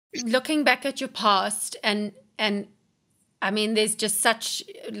looking back at your past and I mean, there's just such,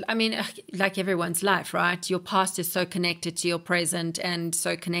 I mean, like everyone's life, right? Your past is so connected to your present and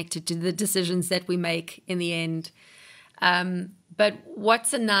so connected to the decisions that we make in the end. But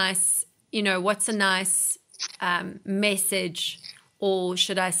what's a nice, what's a nice message, or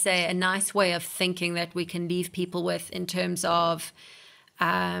should I say a nice way of thinking that we can leave people with in terms of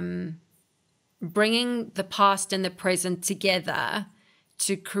bringing the past and the present together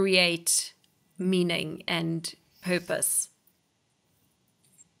to create meaning and purpose?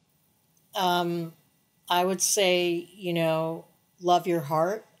 I would say, love your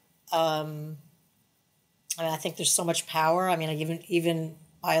heart. I think there's so much power. I mean, even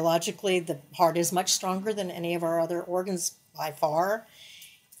biologically, the heart is much stronger than any of our other organs by far.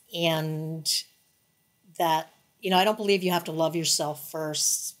 And that, I don't believe you have to love yourself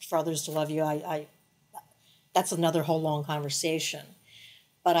first for others to love you. I that's another whole long conversation.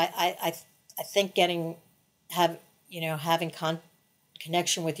 But I think having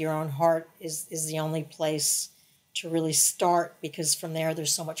connection with your own heart is the only place to really start, because from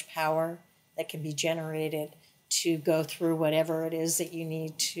there's so much power that can be generated to go through whatever it is that you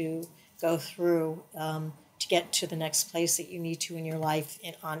need to go through to get to the next place that you need to in your life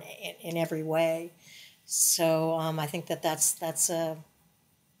in every way. So I think that's a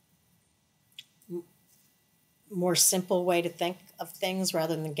more simple way to think of things,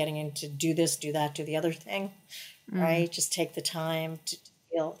 rather than getting into do this, do that, do the other thing, right? Just take the time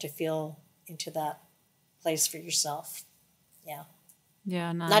to feel into that place for yourself. Yeah.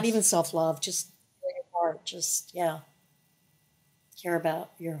 Yeah, nice. Not even self-love, just your heart. Just, care about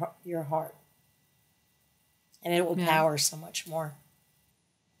your heart. And it will power so much more.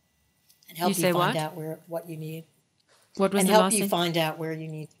 And help you find out what you need. What was and the help last you thing? find out where you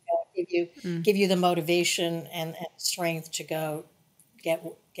need to go. Give you the motivation and strength to go get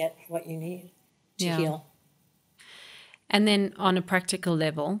what you need to heal. And then on a practical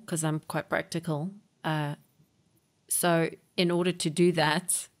level, because I'm quite practical, so in order to do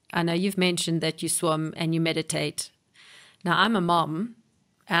that, I know you've mentioned that you swim and you meditate. Now, I'm a mom,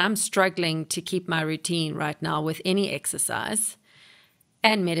 and I'm struggling to keep my routine right now with any exercise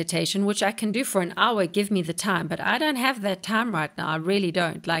and meditation, which I can do for an hour, give me the time. But I don't have that time right now. I really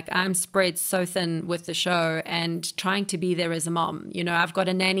don't. Like, I'm spread so thin with the show and trying to be there as a mom. I've got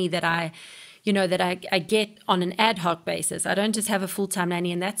a nanny that I get on an ad hoc basis. I don't just have a full-time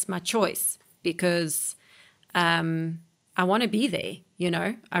nanny, and that's my choice because I want to be there,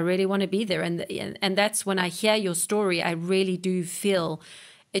 I really want to be there. And that's when I hear your story, I really do feel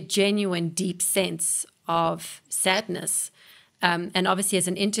a genuine, deep sense of sadness. And obviously as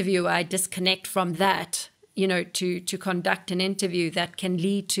an interviewer, I disconnect from that, to conduct an interview that can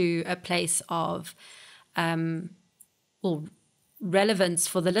lead to a place of, relevance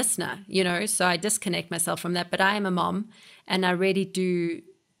for the listener, so I disconnect myself from that. But I am a mom, and I really do,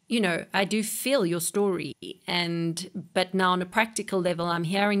 I do feel your story. But now on a practical level, I'm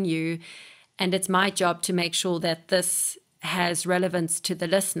hearing you, and it's my job to make sure that this has relevance to the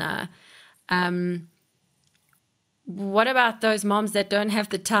listener. What about those moms that don't have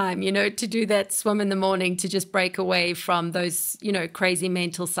the time, to do that swim in the morning, to just break away from those, crazy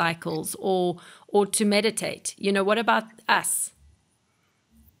mental cycles, or to meditate? What about us?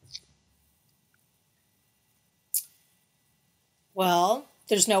 Well,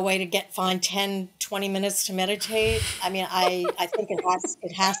 there's no way to find 10, 20 minutes to meditate. I mean, I think you have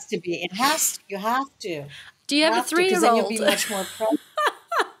to. Do you have a 3-year-old? Because then you'll be much more present.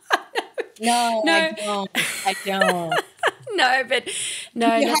 No, I don't. No, but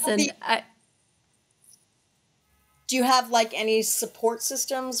listen. Do you have like any support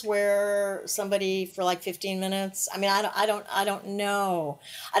systems where somebody for like 15 minutes? I mean, I don't know.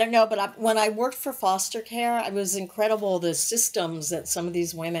 But when I worked for foster care, it was incredible, the systems that some of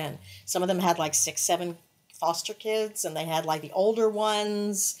these women, some of them had like 6, 7 foster kids, and they had like the older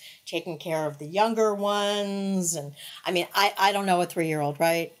ones taking care of the younger ones. And I mean, I don't know a 3-year-old,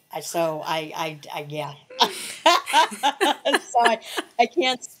 right? Yeah. So I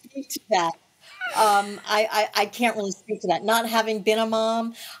can't speak to that. I can't really speak to that. Not having been a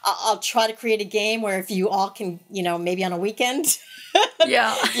mom, I'll try to create a game where if you all can, maybe on a weekend, be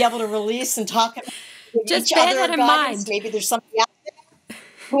able to release and talk with just each bear other that in guidance. mind. Maybe there's somebody out there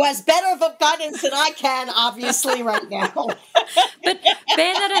who has better of a guidance than I can, obviously, right now. But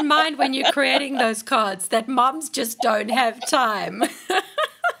bear that in mind when you're creating those cards, that moms just don't have time.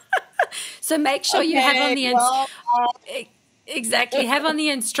 So make sure you have on the Exactly. Have on the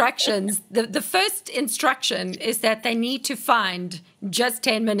instructions. The first instruction is that they need to find just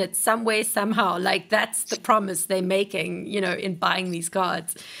 10 minutes somewhere, somehow. Like that's the promise they're making, in buying these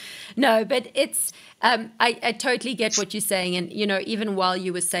cards. No, but it's, I totally get what you're saying. And, even while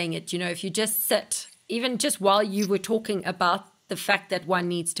you were saying it, if you just sit, even just while you were talking about the fact that one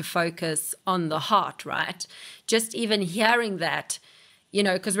needs to focus on the heart, right? Just even hearing that,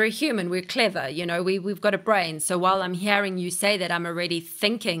 because we're human, we're clever, we've got a brain. So while I'm hearing you say that, I'm already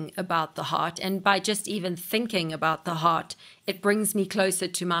thinking about the heart. And by just even thinking about the heart, it brings me closer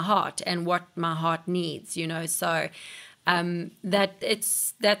to my heart and what my heart needs, So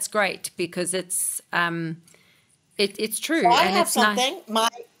that's great because it's true. So I and have it's something.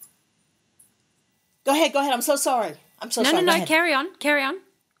 Go ahead. I'm so sorry. No, carry on.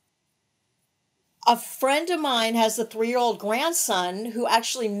 A friend of mine has a 3-year-old grandson who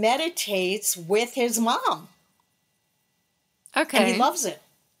actually meditates with his mom. Okay. And he loves it.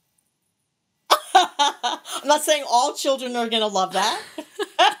 I'm not saying all children are going to love that.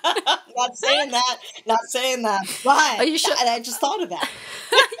 Not saying that. But Are you sure? I just thought of that.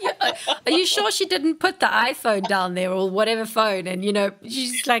 Are you sure she didn't put the iPhone down there or whatever phone and,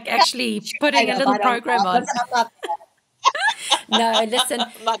 she's like actually putting a little program on? No, listen,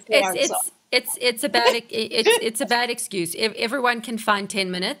 it's a bad excuse. Everyone can find 10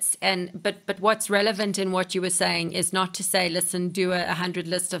 minutes, but what's relevant in what you were saying is not to say, listen, do 100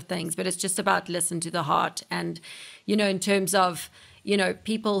 list of things, but it's just about listen to the heart. And, in terms of,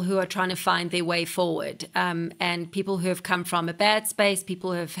 people who are trying to find their way forward, and people who have come from a bad space,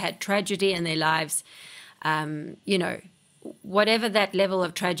 people who have had tragedy in their lives, whatever that level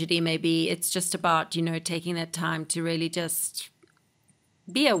of tragedy may be, it's just about, taking that time to really just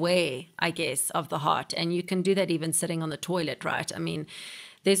be aware, I guess, of the heart. And you can do that even sitting on the toilet, right? I mean,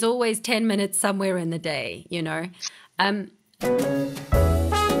 there's always 10 minutes somewhere in the day,